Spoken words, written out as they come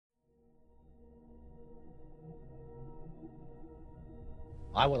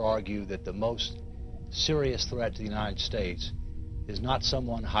I would argue that the most serious threat to the United States is not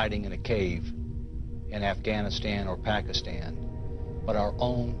someone hiding in a cave in Afghanistan or Pakistan, but our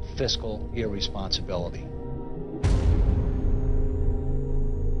own fiscal irresponsibility.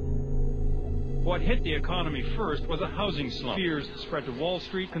 What hit the economy first was a housing slump. Fears spread to Wall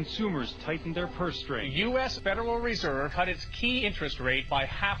Street. Consumers tightened their purse strings. The U.S. Federal Reserve cut its key interest rate by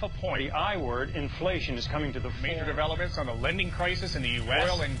half a point. The I word, inflation, is coming to the Major developments on the lending crisis in the U.S.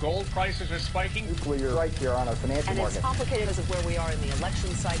 Oil and gold prices are spiking. Nuclear strike here on our financial market. And it's complicated because of where we are in the election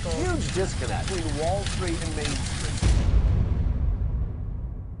cycle. Huge disconnect between Wall Street and Main Street.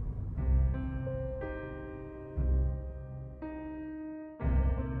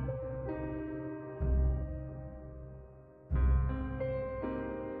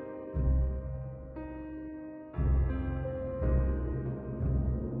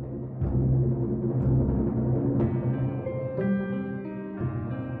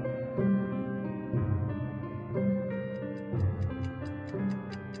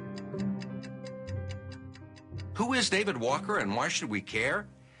 Who is David Walker and why should we care?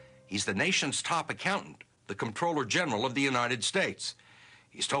 He's the nation's top accountant, the Comptroller General of the United States.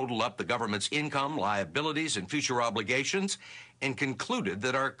 He's totaled up the government's income, liabilities, and future obligations and concluded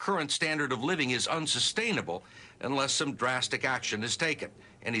that our current standard of living is unsustainable unless some drastic action is taken,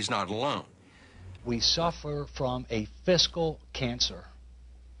 and he's not alone. We suffer from a fiscal cancer.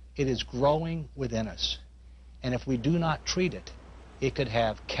 It is growing within us, and if we do not treat it, it could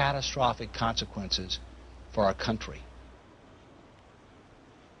have catastrophic consequences for our country.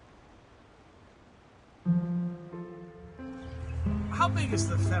 How big is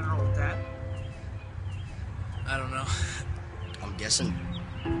the federal debt? I don't know. I'm guessing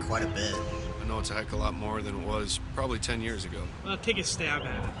quite a bit. I know it's a heck of a lot more than it was probably 10 years ago. Well, take a stab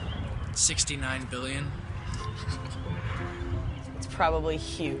at it. 69 billion. It's probably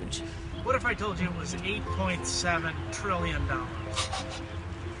huge. What if I told you it was $8.7 trillion?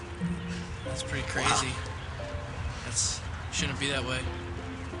 That's pretty crazy. Wow. Shouldn't be that way.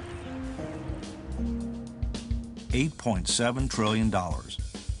 $8.7 trillion.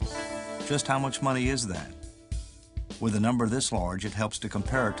 Just how much money is that? With a number this large, it helps to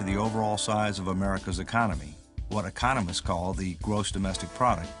compare it to the overall size of America's economy, what economists call the gross domestic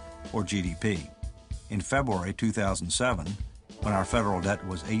product, or GDP. In February 2007, when our federal debt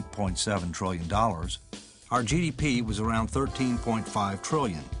was $8.7 trillion, our GDP was around $13.5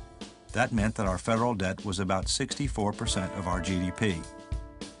 trillion. That meant that our federal debt was about 64% of our GDP.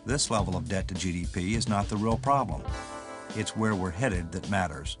 This level of debt to GDP is not the real problem. It's where we're headed that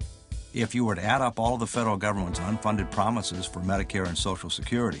matters. If you were to add up all of the federal government's unfunded promises for Medicare and Social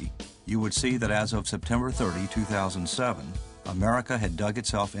Security, you would see that as of September 30, 2007, America had dug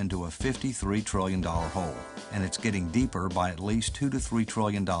itself into a $53 trillion hole, and it's getting deeper by at least $2 to $3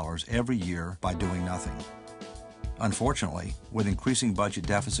 trillion every year by doing nothing. Unfortunately, with increasing budget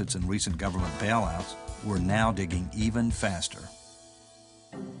deficits and recent government bailouts, we're now digging even faster.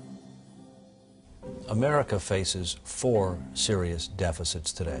 America faces 4 serious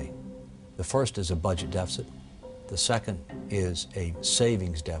deficits today. The first is a budget deficit. The second is a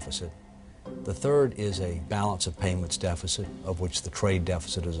savings deficit. The third is a balance of payments deficit, of which the trade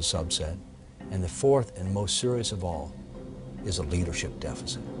deficit is a subset. And the fourth and most serious of all is a leadership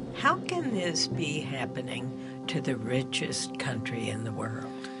deficit. How can this be happening to the richest country in the world?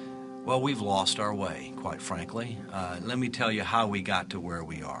 Well, we've lost our way, quite frankly. Let me tell you how we got to where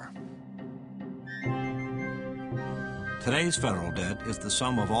we are. Today's federal debt is the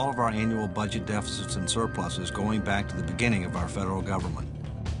sum of all of our annual budget deficits and surpluses going back to the beginning of our federal government.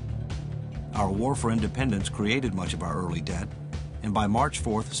 Our war for independence created much of our early debt, and by March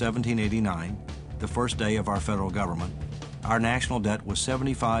 4th, 1789, the first day of our federal government, our national debt was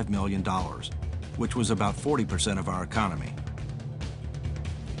 $75 million, which was about 40% of our economy.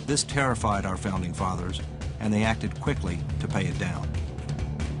 This terrified our founding fathers, and they acted quickly to pay it down.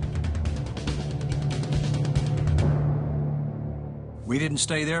 We didn't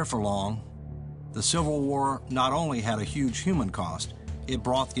stay there for long. The Civil War not only had a huge human cost, it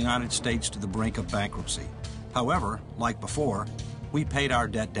brought the United States to the brink of bankruptcy. However, like before, we paid our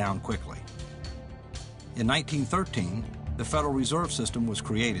debt down quickly. In 1913, the Federal Reserve System was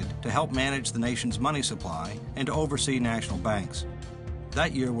created to help manage the nation's money supply and to oversee national banks.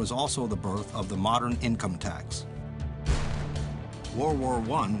 That year was also the birth of the modern income tax. World War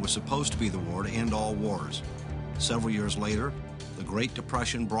I was supposed to be the war to end all wars. Several years later, the Great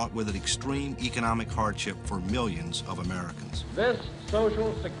Depression brought with it extreme economic hardship for millions of Americans. This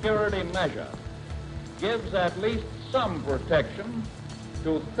Social Security measure gives at least some protection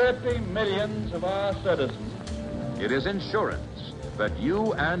to 30 million of our citizens. It is insurance that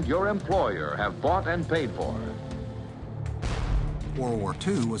you and your employer have bought and paid for. World War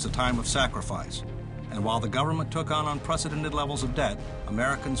II was a time of sacrifice, and while the government took on unprecedented levels of debt,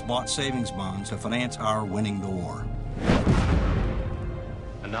 Americans bought savings bonds to finance our winning the war.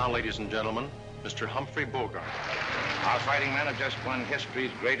 And now, ladies and gentlemen, Mr. Humphrey Bogart. Our fighting men have just won history's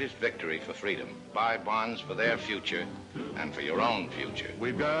greatest victory for freedom. Buy bonds for their future and for your own future.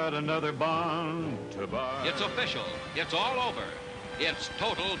 We've got another bond to buy. It's official. It's all over. It's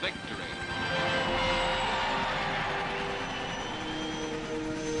total victory.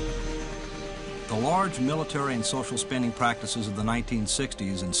 The large military and social spending practices of the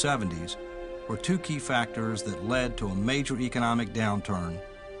 1960s and 70s were two key factors that led to a major economic downturn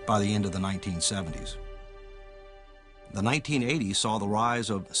by the end of the 1970s. The 1980s saw the rise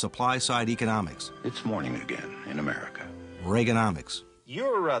of supply-side economics. It's morning again in America. Reaganomics.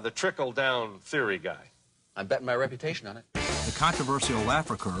 You're the trickle-down theory guy. I'm betting my reputation on it. The controversial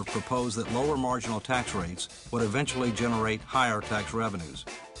Laffer curve proposed that lower marginal tax rates would eventually generate higher tax revenues.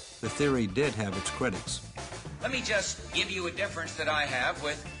 The theory did have its critics. Let me just give you a difference that I have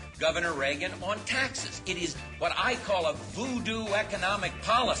with Governor Reagan on taxes. It is what I call a voodoo economic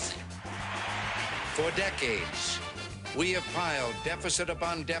policy. For decades, we have piled deficit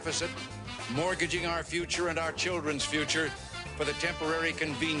upon deficit, mortgaging our future and our children's future for the temporary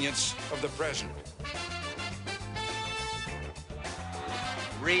convenience of the present.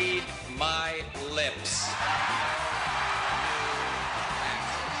 Read my lips.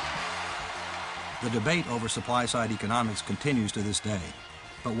 The debate over supply-side economics continues to this day.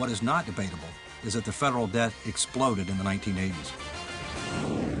 But what is not debatable is that the federal debt exploded in the 1980s.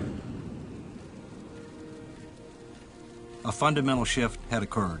 A fundamental shift had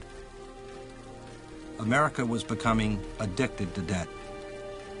occurred. America was becoming addicted to debt.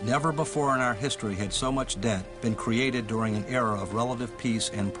 Never before in our history had so much debt been created during an era of relative peace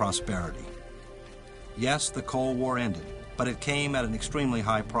and prosperity. Yes, the Cold War ended, but it came at an extremely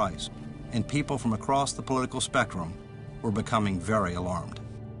high price, and people from across the political spectrum were becoming very alarmed.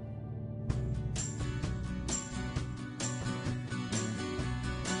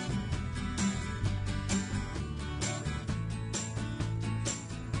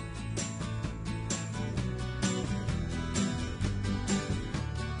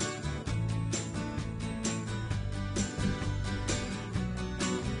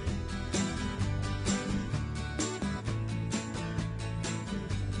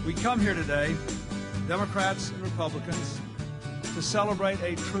 We come here today, Democrats and Republicans, to celebrate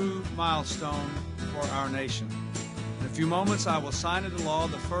a true milestone for our nation. In a few moments, I will sign into law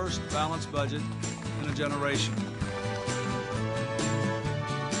the first balanced budget in a generation.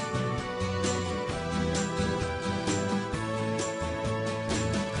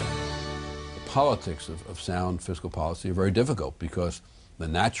 The politics of sound fiscal policy are very difficult because the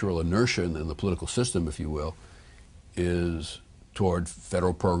natural inertia in the political system, if you will, is toward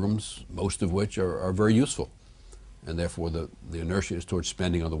federal programs, most of which are very useful. And therefore the inertia is towards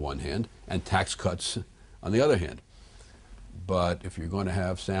spending on the one hand and tax cuts on the other hand. But if you're going to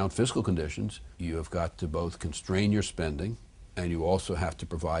have sound fiscal conditions, you have got to both constrain your spending and you also have to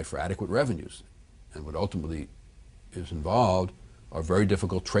provide for adequate revenues. And what ultimately is involved are very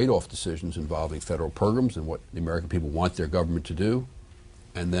difficult trade-off decisions involving federal programs and what the American people want their government to do,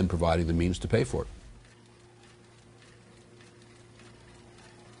 and then providing the means to pay for it.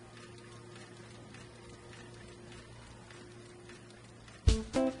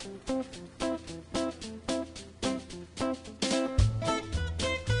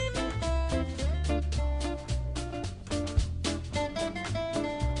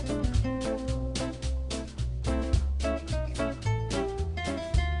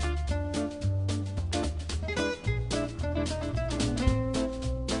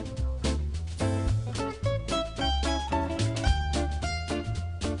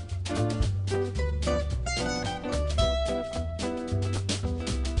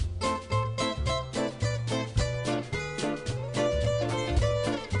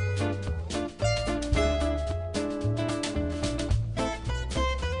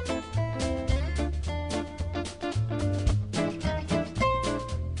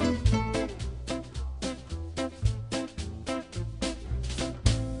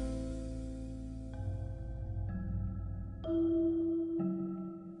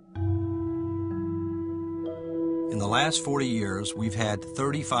 In the last 40 years, we've had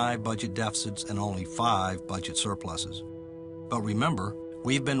 35 budget deficits and only 5 budget surpluses. But remember,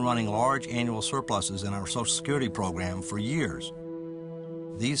 we've been running large annual surpluses in our Social Security program for years.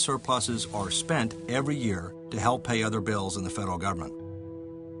 These surpluses are spent every year to help pay other bills in the federal government.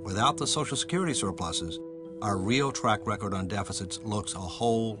 Without the Social Security surpluses, our real track record on deficits looks a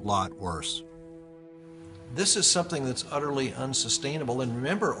whole lot worse. This is something that's utterly unsustainable, and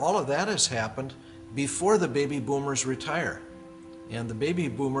remember, all of that has happened before the baby boomers retire. And the baby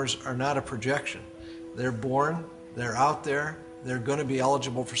boomers are not a projection. They're born, they're out there, they're going to be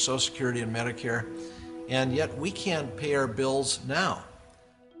eligible for Social Security and Medicare, and yet we can't pay our bills now.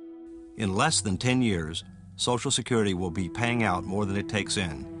 In less than 10 years, Social Security will be paying out more than it takes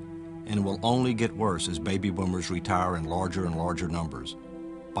in, and it will only get worse as baby boomers retire in larger and larger numbers.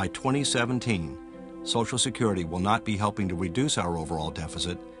 By 2017, Social Security will not be helping to reduce our overall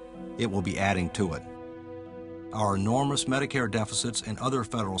deficit, it will be adding to it. Our enormous Medicare deficits and other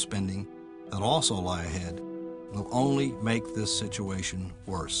federal spending that also lie ahead will only make this situation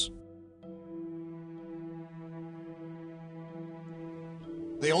worse.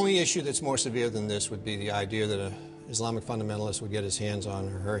 The only issue that's more severe than this would be the idea that an Islamic fundamentalist would get his hands on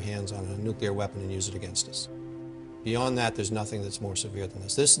or her hands on a nuclear weapon and use it against us. Beyond that, there's nothing that's more severe than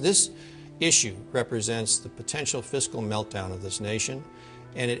this. This issue represents the potential fiscal meltdown of this nation,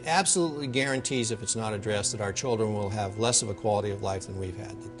 and it absolutely guarantees, if it's not addressed, that our children will have less of a quality of life than we've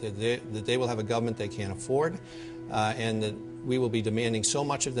had, that they will have a government they can't afford, and that we will be demanding so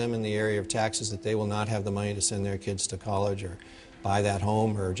much of them in the area of taxes that they will not have the money to send their kids to college or buy that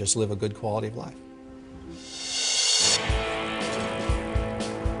home or just live a good quality of life.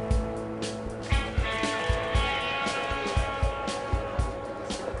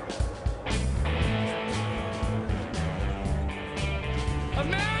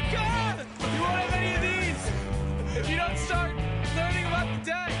 America! You won't have any of these if you don't start learning about the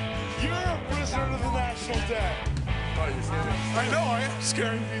debt. You're a prisoner of the national debt. Oh, you're scared? I know, I am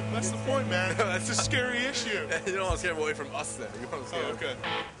scaring people. That's the point, man. That's a scary issue. You don't want to scare them away from us then. You want to scare them. Okay.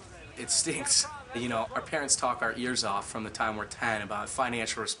 It stinks. You know, our parents talk our ears off from the time we're 10 about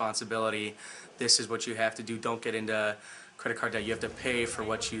financial responsibility. This is what you have to do. Don't get into credit card debt. You have to pay for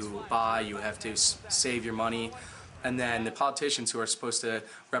what you buy. You have to save your money. And then the politicians who are supposed to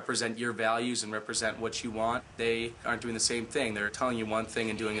represent your values and represent what you want, they aren't doing the same thing. They're telling you one thing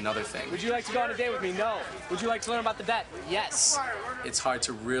and doing another thing. Would you like to go on a date with me? No. Would you like to learn about the debt? Yes. It's hard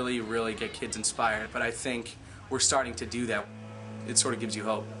to really, really get kids inspired, but I think we're starting to do that. It sort of gives you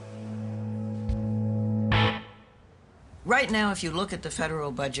hope. Right now, if you look at the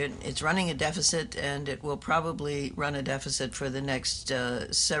federal budget, it's running a deficit, and it will probably run a deficit for the next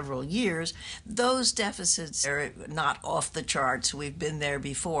several years. Those deficits are not off the charts. We've been there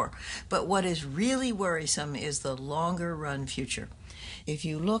before. But what is really worrisome is the longer-run future. If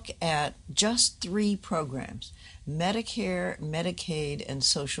you look at just 3 programs, Medicare, Medicaid, and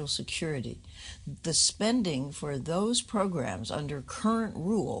Social Security, the spending for those programs under current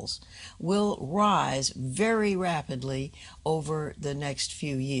rules will rise very rapidly over the next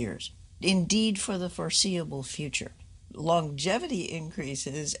few years, indeed for the foreseeable future. Longevity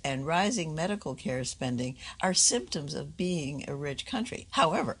increases and rising medical care spending are symptoms of being a rich country.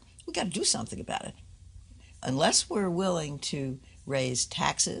 However, we've got to do something about it. Unless we're willing to raise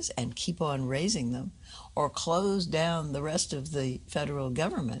taxes and keep on raising them, or close down the rest of the federal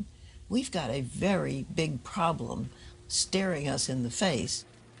government, we've got a very big problem staring us in the face.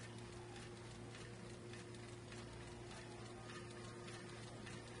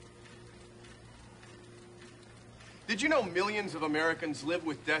 Did you know millions of Americans live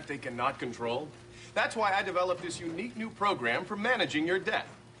with debt they cannot control? That's why I developed this unique new program for managing your debt.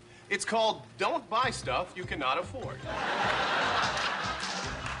 It's called Don't Buy Stuff You Cannot Afford.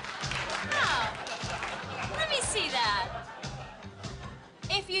 Let me see that.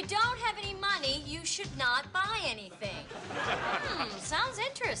 If you don't have any money, you should not buy anything. Sounds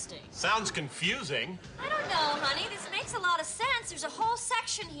interesting. Sounds confusing. I don't know, honey. This makes a lot of sense. There's a whole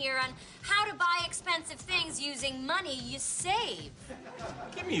section here on how to buy expensive things using money you save.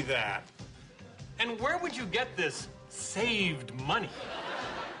 Give me that. And where would you get this saved money?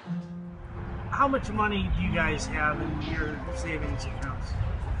 How much money do you guys have in your savings accounts?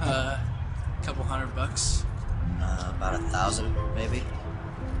 A couple $100. About 1,000, maybe.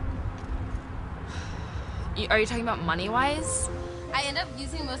 Are you talking about money-wise? I end up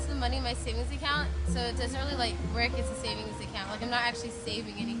using most of the money in my savings account, so it doesn't really like work as a savings account. Like, I'm not actually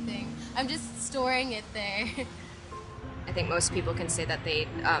saving anything. I'm just storing it there. I think most people can say that they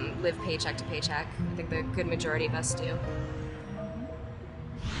live paycheck to paycheck. I think the good majority of us do.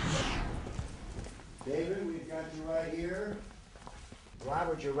 David, we've got you right here.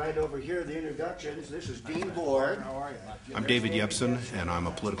 Robert, you're right over here. The introductions. This is Dean Board. How are you? I'm David Yepsen, and I'm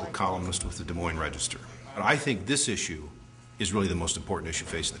a political columnist with the Des Moines Register. But I think this issue is really the most important issue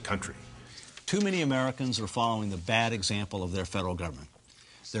facing the country. Too many Americans are following the bad example of their federal government.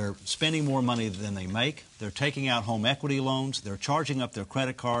 They're spending more money than they make. They're taking out home equity loans. They're charging up their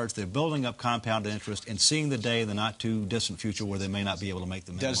credit cards. They're building up compound interest and seeing the day in the not-too-distant future where they may not be able to make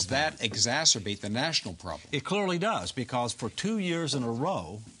the minimum Does that exacerbate the national problem? It clearly does, because for 2 years in a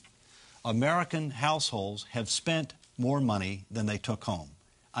row, American households have spent more money than they took home.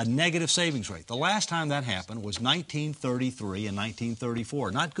 A negative savings rate. The last time that happened was 1933 and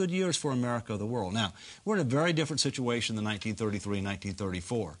 1934. Not good years for America or the world. Now, we're in a very different situation than 1933 and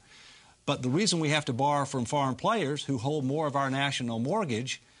 1934. But the reason we have to borrow from foreign players who hold more of our national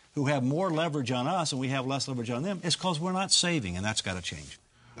mortgage, who have more leverage on us and we have less leverage on them, is because we're not saving, and that's got to change.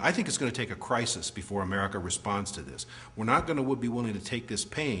 I think it's going to take a crisis before America responds to this. We're not going to be willing to take this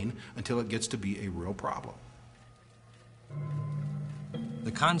pain until it gets to be a real problem.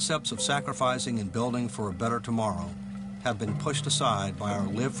 The concepts of sacrificing and building for a better tomorrow have been pushed aside by our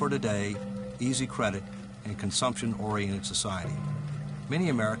live for today, easy credit, and consumption-oriented society. Many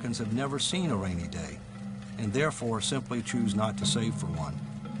Americans have never seen a rainy day, and therefore simply choose not to save for one.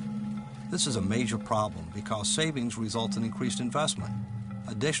 This is a major problem because savings results in increased investment,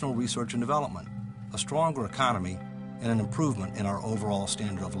 additional research and development, a stronger economy, and an improvement in our overall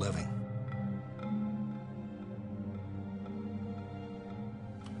standard of living.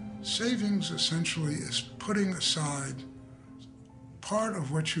 Savings essentially is putting aside part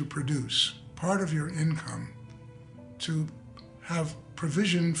of what you produce, part of your income, to have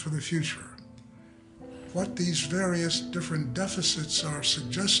provision for the future. What these various different deficits are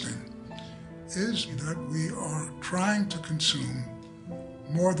suggesting is that we are trying to consume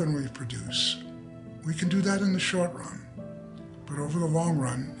more than we produce. We can do that in the short run, but over the long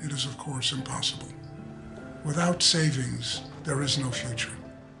run, it is of course impossible. Without savings, there is no future.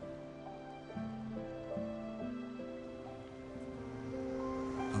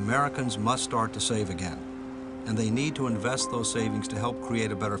 Americans must start to save again, and they need to invest those savings to help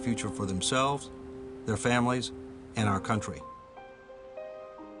create a better future for themselves, their families, and our country.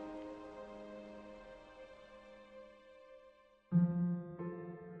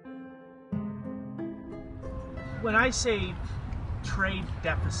 When I say trade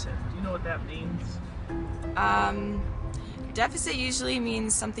deficit, do you know what that means? Deficit usually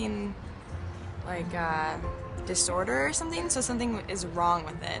means something like disorder or something, so something is wrong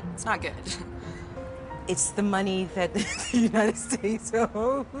with it. It's not good. It's the money that the United States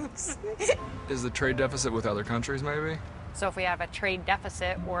owes. Is the trade deficit with other countries, maybe? So if we have a trade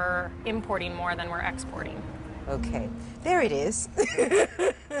deficit, we're importing more than we're exporting. Okay, there it is.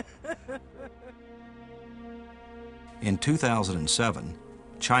 In 2007,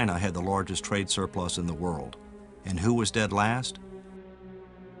 China had the largest trade surplus in the world. And who was dead last?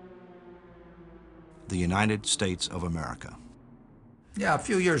 The United States of America. Yeah, a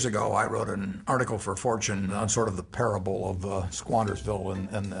few years ago I wrote an article for Fortune on sort of the parable of Squandersville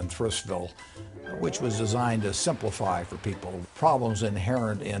and Thriftsville, which was designed to simplify for people problems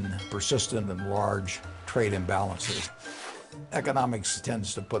inherent in persistent and large trade imbalances. Economics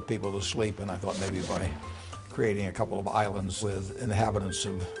tends to put people to sleep, and I thought maybe by creating a couple of islands with inhabitants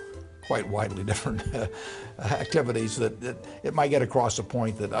of quite widely different activities that it might get across a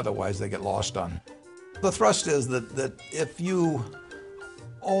point that otherwise they get lost on. The thrust is that if you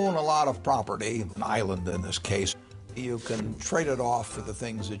own a lot of property, an island in this case, you can trade it off for the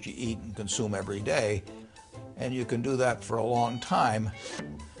things that you eat and consume every day, and you can do that for a long time.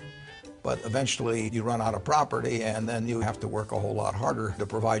 But eventually you run out of property, and then you have to work a whole lot harder to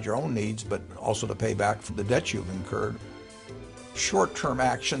provide your own needs, but also to pay back for the debt you've incurred. Short-term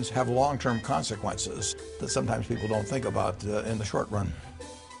actions have long-term consequences that sometimes people don't think about in the short run.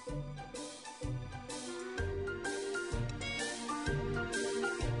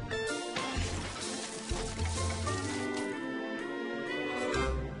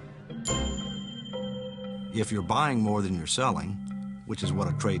 If you're buying more than you're selling, which is what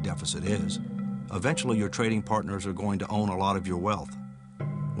a trade deficit is, eventually your trading partners are going to own a lot of your wealth.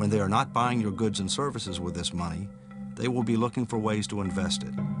 When they are not buying your goods and services with this money, they will be looking for ways to invest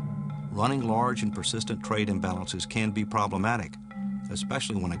it. Running large and persistent trade imbalances can be problematic,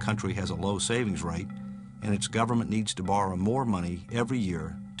 especially when a country has a low savings rate and its government needs to borrow more money every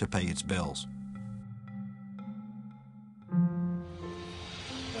year to pay its bills.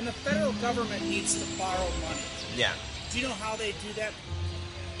 When the federal government needs to borrow money, yeah. Do you know how they do that?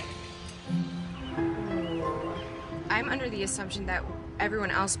 I'm under the assumption that everyone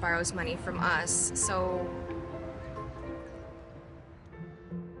else borrows money from us, so...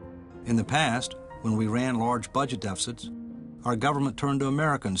 In the past, when we ran large budget deficits, our government turned to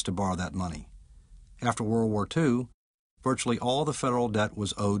Americans to borrow that money. After World War II, virtually all the federal debt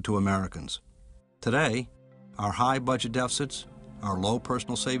was owed to Americans. Today, our high budget deficits, our low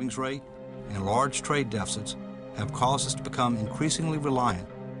personal savings rate, and large trade deficits have caused us to become increasingly reliant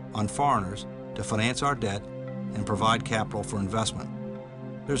on foreigners to finance our debt and provide capital for investment.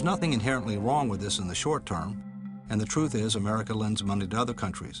 There's nothing inherently wrong with this in the short term, and the truth is America lends money to other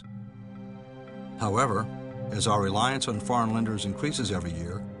countries. However, as our reliance on foreign lenders increases every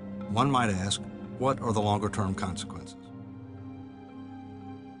year, one might ask, what are the longer-term consequences?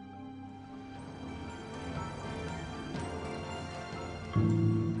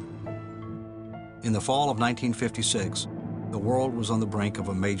 In the fall of 1956, the world was on the brink of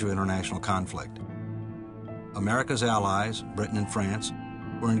a major international conflict. America's allies, Britain and France,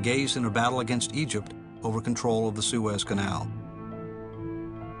 were engaged in a battle against Egypt over control of the Suez Canal.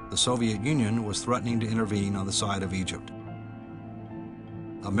 The Soviet Union was threatening to intervene on the side of Egypt.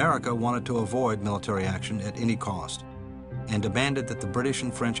 America wanted to avoid military action at any cost and demanded that the British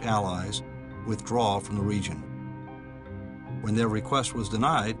and French allies withdraw from the region. When their request was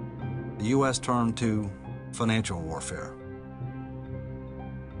denied, the U.S. turned to financial warfare.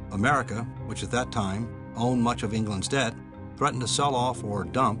 America, which at that time owned much of England's debt, threatened to sell off or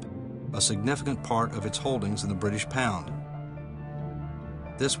dump a significant part of its holdings in the British pound.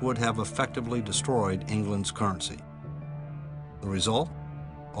 This would have effectively destroyed England's currency. The result?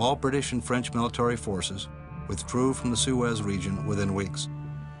 All British and French military forces withdrew from the Suez region within weeks.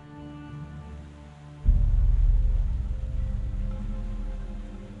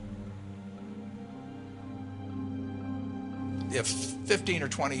 If 15 or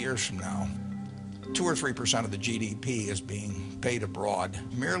 20 years from now, 2 or 3% of the GDP is being paid abroad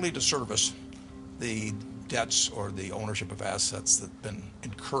merely to service the debts or the ownership of assets that have been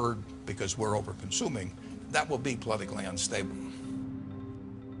incurred because we're over-consuming, that will be politically unstable.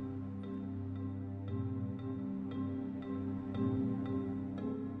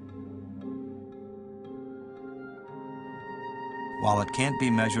 While it can't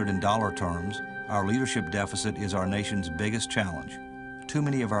be measured in dollar terms, our leadership deficit is our nation's biggest challenge. Too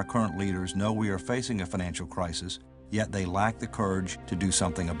many of our current leaders know we are facing a financial crisis, yet they lack the courage to do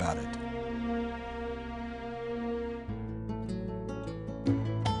something about it.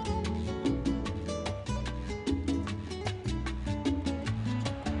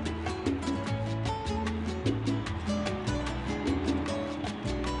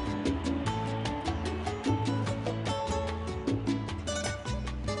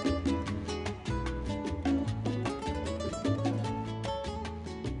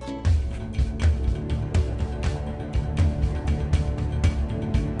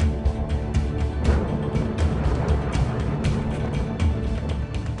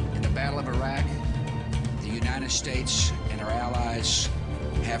 States and our allies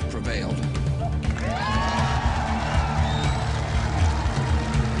have prevailed.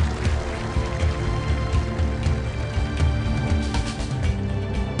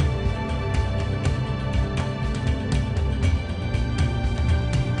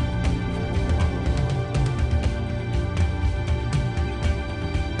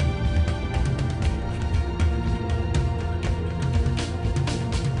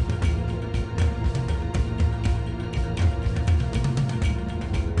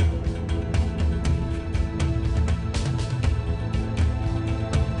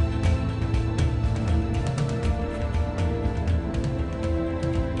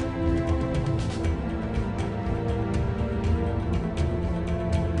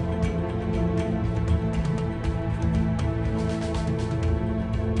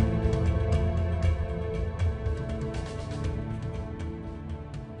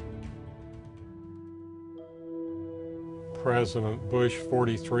 President Bush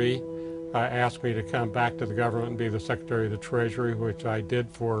 43 asked me to come back to the government and be the Secretary of the Treasury, which I did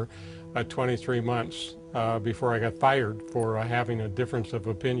for 23 months before I got fired for having a difference of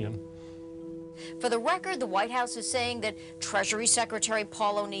opinion. For the record, the White House is saying that Treasury Secretary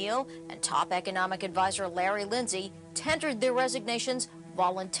Paul O'Neill and top economic advisor Larry Lindsey tendered their resignations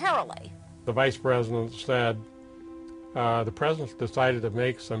voluntarily. The Vice President said, the President's decided to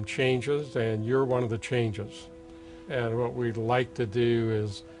make some changes, and you're one of the changes. And what we'd like to do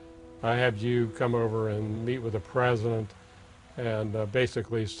is have you come over and meet with the President and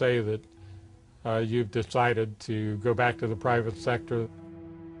basically say that you've decided to go back to the private sector.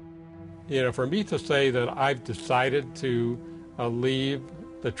 You know, for me to say that I've decided to leave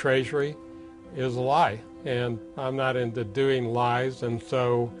the Treasury is a lie, and I'm not into doing lies, and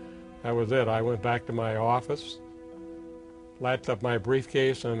so that was it. I went back to my office, latched up my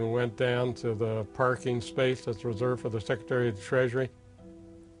briefcase, and went down to the parking space that's reserved for the Secretary of the Treasury,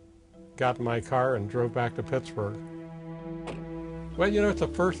 got in my car, and drove back to Pittsburgh. Well, you know, it's the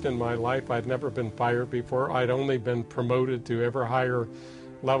first in my life. I'd never been fired before. I'd only been promoted to ever higher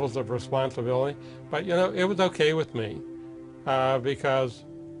levels of responsibility. But, you know, it was okay with me because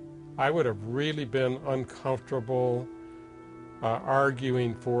I would have really been uncomfortable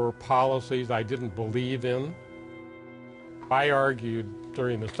arguing for policies I didn't believe in. I argued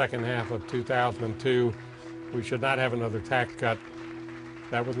during the second half of 2002 we should not have another tax cut.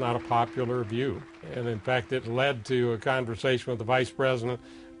 That was not a popular view. And in fact, it led to a conversation with the vice president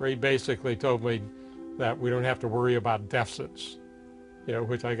where he basically told me that we don't have to worry about deficits, you know,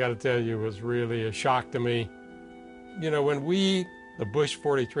 which I got to tell you was really a shock to me. You know, when the Bush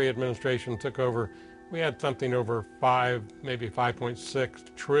 43 administration took over, we had something over maybe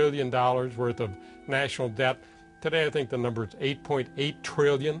 $5.6 trillion worth of national debt. Today, I think the number is $8.8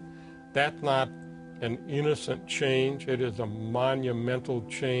 trillion. That's not an innocent change. It is a monumental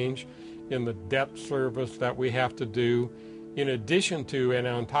change in the debt service that we have to do, in addition to and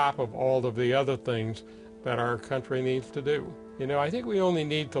on top of all of the other things that our country needs to do. You know, I think we only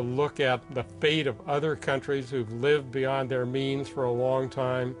need to look at the fate of other countries who've lived beyond their means for a long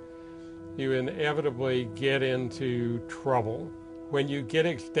time. You inevitably get into trouble. When you get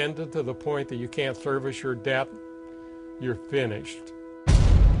extended to the point that you can't service your debt, you're finished.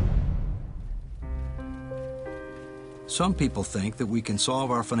 Some people think that we can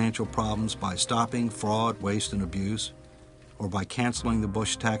solve our financial problems by stopping fraud, waste, and abuse, or by canceling the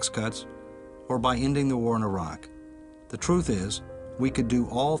Bush tax cuts, or by ending the war in Iraq. The truth is, we could do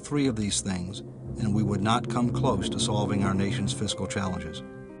all three of these things, and we would not come close to solving our nation's fiscal challenges.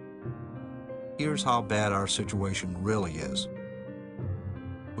 Here's how bad our situation really is.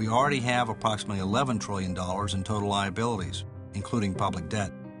 We already have approximately $11 trillion in total liabilities, including public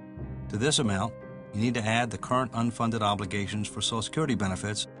debt. To this amount, you need to add the current unfunded obligations for Social Security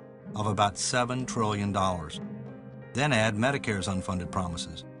benefits of about $7 trillion. Then add Medicare's unfunded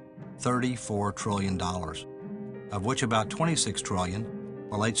promises, $34 trillion, of which about $26 trillion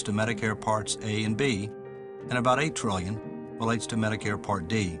relates to Medicare Parts A and B, and about $8 trillion relates to Medicare Part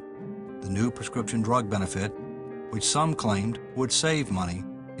D, the new prescription drug benefit, which some claimed would save money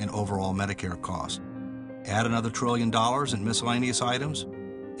in overall Medicare costs. Add another $1 trillion in miscellaneous items,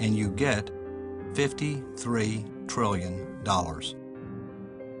 and you get $53 trillion.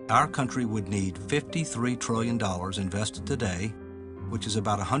 Our country would need $53 trillion invested today, which is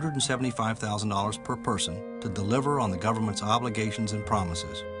about $175,000 per person, to deliver on the government's obligations and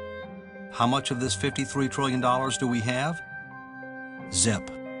promises. How much of this $53 trillion do we have?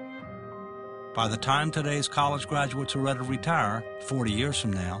 Zip. By the time today's college graduates are ready to retire, 40 years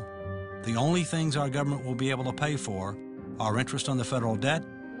from now, the only things our government will be able to pay for are interest on the federal debt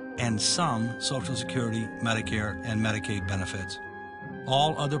and some Social Security, Medicare, and Medicaid benefits.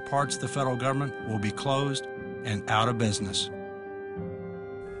 All other parts of the federal government will be closed and out of business.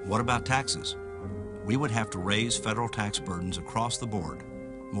 What about taxes? We would have to raise federal tax burdens across the board,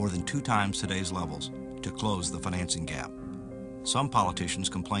 more than 2 times today's levels, to close the financing gap. Some politicians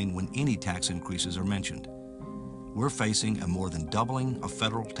complain when any tax increases are mentioned. We're facing a more than doubling of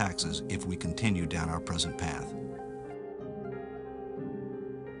federal taxes if we continue down our present path.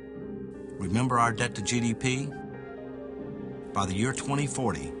 Remember our debt to GDP? By the year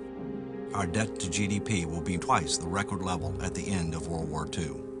 2040, our debt to GDP will be twice the record level at the end of World War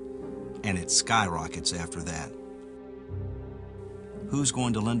II, and it skyrockets after that. Who's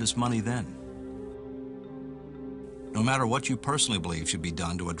going to lend us money then? No matter what you personally believe should be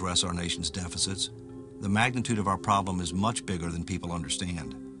done to address our nation's deficits, the magnitude of our problem is much bigger than people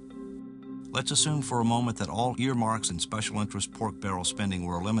understand. Let's assume for a moment that all earmarks and special interest pork barrel spending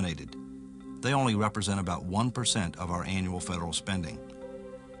were eliminated. They only represent about 1% of our annual federal spending.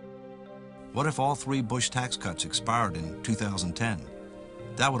 What if all 3 Bush tax cuts expired in 2010?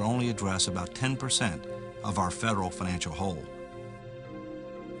 That would only address about 10% of our federal financial hole.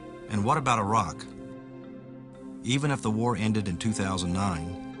 And what about Iraq? Even if the war ended in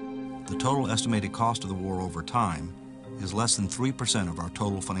 2009, the total estimated cost of the war over time is less than 3% of our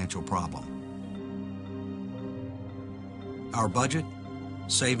total financial problem. Our budget,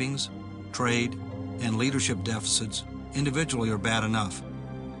 savings, trade, and leadership deficits individually are bad enough,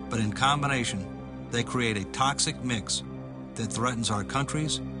 but in combination, they create a toxic mix that threatens our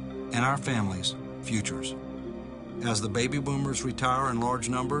country's and our families' futures. As the baby boomers retire in large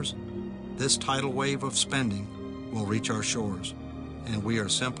numbers, this tidal wave of spending will reach our shores, and we are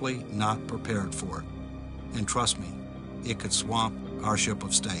simply not prepared for it. And trust me, it could swamp our ship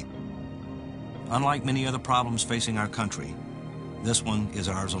of state. Unlike many other problems facing our country, this one is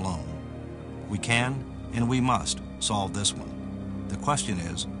ours alone. We can and we must solve this one. The question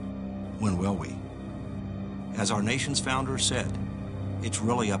is, when will we? As our nation's founders said, It's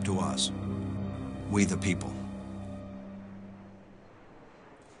really up to us, we the people.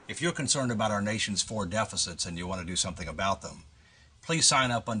 If you're concerned about our nation's 4 deficits and you want to do something about them, please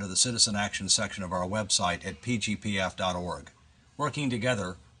sign up under the Citizen Action section of our website at pgpf.org. Working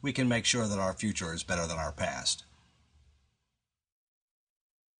together, we can make sure that our future is better than our past.